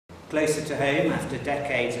Closer to home, after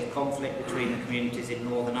decades of conflict between the communities in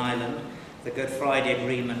Northern Ireland, the Good Friday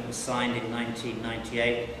Agreement was signed in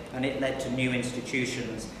 1998, and it led to new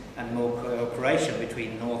institutions and more cooperation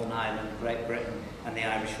between Northern Ireland, Great Britain and the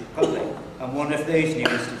Irish Republic. And one of those new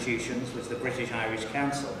institutions was the British-Irish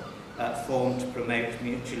Council, formed to promote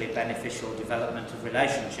mutually beneficial development of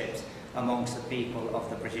relationships amongst the people of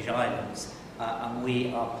the British Islands. And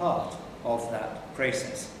we are part of that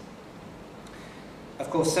process. Of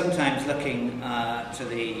course, sometimes looking to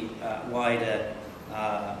the wider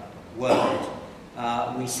world,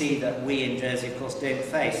 we see that we in Jersey, of course, don't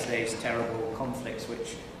face those terrible conflicts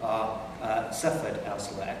which are suffered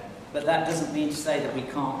elsewhere. But that doesn't mean to say that we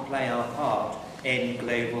can't play our part in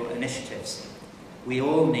global initiatives. We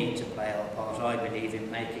all need to play our part, I believe, in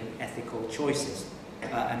making ethical choices.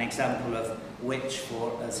 An example of which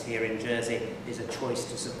for us here in Jersey is a choice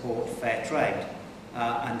to support fair trade.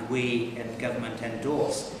 And we in government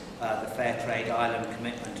endorsed the Fair Trade Island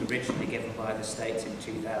commitment originally given by the states in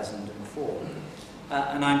 2004.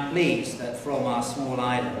 And I'm pleased that from our small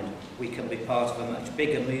island we can be part of a much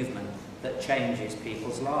bigger movement that changes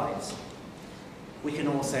people's lives. We can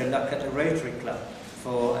also look at the Rotary Club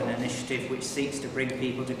for an initiative which seeks to bring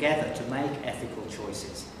people together to make ethical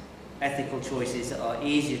choices. Ethical choices that are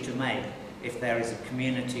easier to make if there is a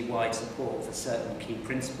community-wide support for certain key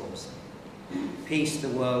principles. Peace the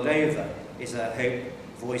world over is a hope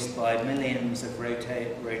voiced by millions of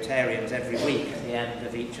Rotarians every week at the end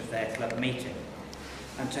of each of their club meeting.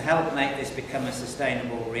 And to help make this become a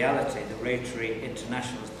sustainable reality, the Rotary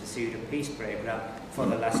International has pursued a peace programme for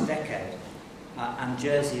the last decade. And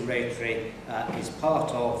Jersey Rotary is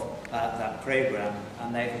part of that programme,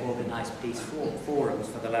 and they've organised peace forums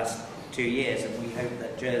for the last 2 years, and we hope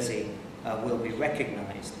that Jersey will be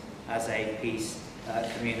recognised as a peace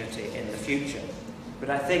community in the future. But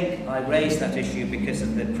I think I raised that issue because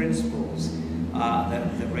of the principles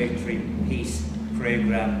that the Rotary Peace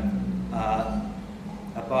Programme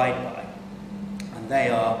abide by. And they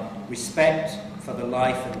are respect for the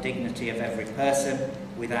life and dignity of every person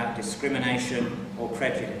without discrimination or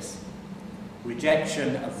prejudice,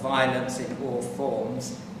 rejection of violence in all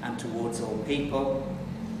forms and towards all people,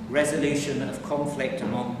 resolution of conflict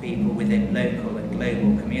among people within local and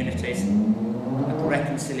global communities, and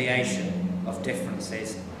reconciliation of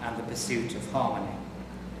differences and the pursuit of harmony,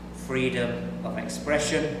 freedom of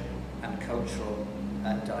expression and cultural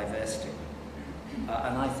diversity.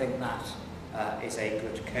 And I think that is a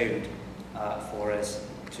good code for us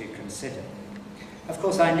to consider. Of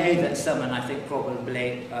course, I know that some, and I think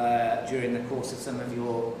probably during the course of some of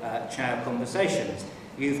your CHOW conversations,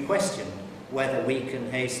 you've questioned whether we can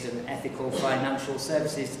host an ethical financial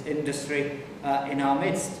services industry in our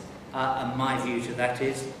midst. And my view to that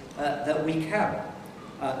is that we can.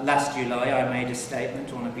 Last July, I made a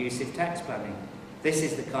statement on abusive tax planning. This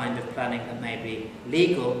is the kind of planning that may be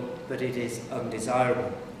legal, but it is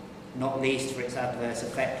undesirable, not least for its adverse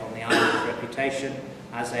effect on the island's reputation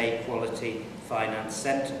as a quality finance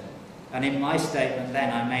centre. And in my statement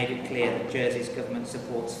then, I made it clear that Jersey's government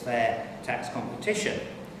supports fair tax competition,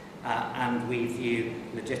 and we view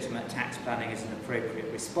legitimate tax planning as an appropriate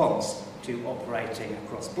response to operating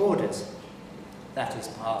across borders. That is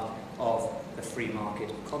part of the free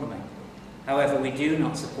market economy. However, we do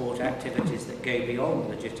not support activities that go beyond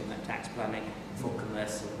legitimate tax planning for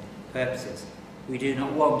commercial purposes. We do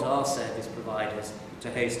not want our service providers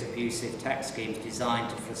to host abusive tax schemes designed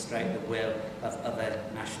to frustrate the will of other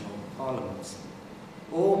national parliaments.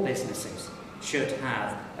 All businesses should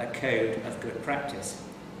have a code of good practice.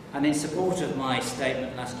 And in support of my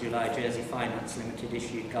statement last July, Jersey Finance Limited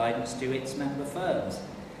issued guidance to its member firms.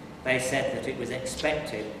 They said that it was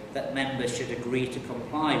expected that members should agree to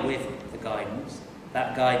comply with the guidance.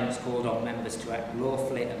 That guidance called on members to act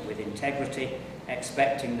lawfully and with integrity,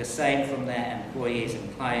 expecting the same from their employees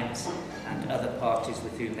and clients and other parties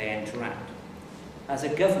with whom they interact. As a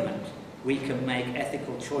government, we can make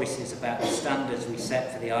ethical choices about the standards we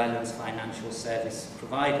set for the island's financial service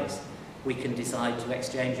providers. We can decide to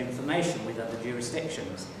exchange information with other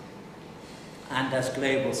jurisdictions. And as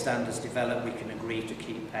global standards develop, we can agree to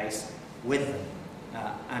keep pace with them.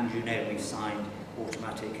 And you know we've signed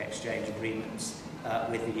automatic exchange agreements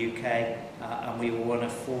with the UK, and we were one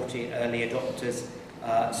of 40 early adopters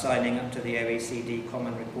signing up to the OECD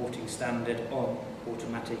Common Reporting Standard on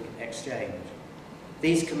automatic exchange.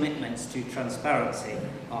 These commitments to transparency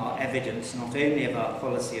are evidence not only of our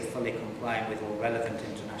policy of fully complying with all relevant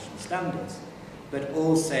international standards, but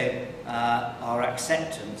also our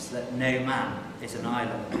acceptance that no man is an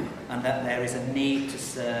island and that there is a need to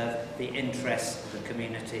serve the interests of the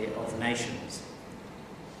community of nations.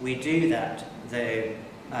 We do that, though,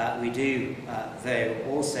 We do, though,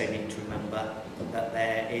 also need to remember that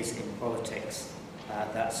there is in politics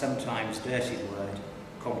that sometimes dirty word,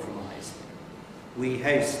 compromise. We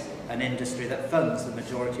host an industry that funds the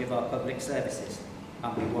majority of our public services,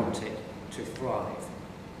 and we want it to thrive.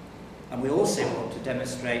 And we also want to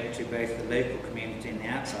demonstrate to both the local community and the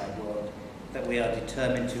outside world that we are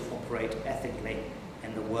determined to operate ethically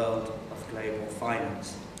in the world of global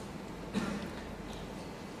finance.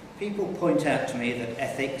 People point out to me that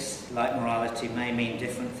ethics, like morality, may mean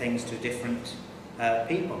different things to different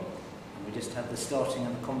people. And we just had the starting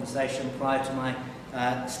of a conversation prior to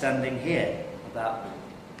my standing here about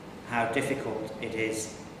how difficult it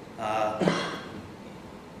is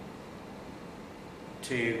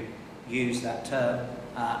to use that term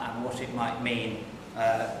and what it might mean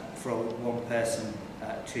from one person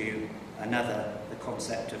to another, the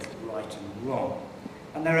concept of right and wrong.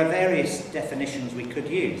 And there are various definitions we could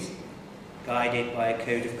use: guided by a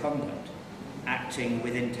code of conduct, acting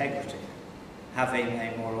with integrity, having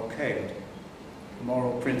a moral code,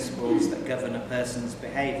 moral principles that govern a person's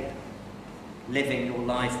behaviour, living your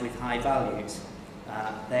life with high values.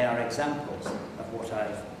 They are examples of what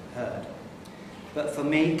I've heard. But for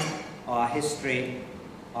me, our history,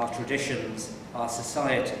 our traditions, our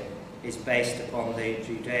society is based upon the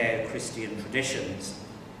Judeo-Christian traditions.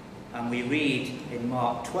 And we read in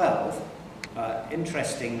Mark 12,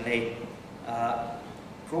 interestingly,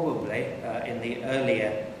 probably in the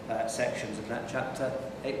earlier sections of that chapter,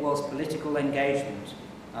 it was political engagement.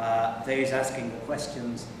 Those asking the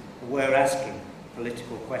questions were asking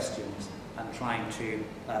political questions and trying to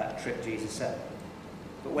trip Jesus up.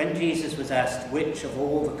 But when Jesus was asked which of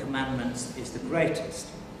all the commandments is the greatest,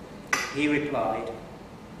 he replied,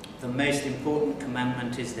 "The most important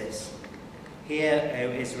commandment is this: Hear,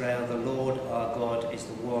 O Israel, the Lord our God is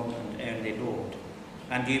the one and only Lord.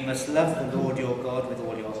 And you must love the Lord your God with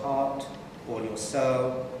all your heart, all your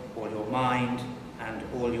soul, all your mind, and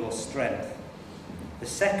all your strength. The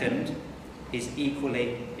second is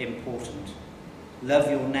equally important.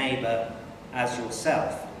 Love your neighbour as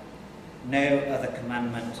yourself. No other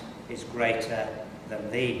commandment is greater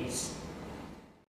than these."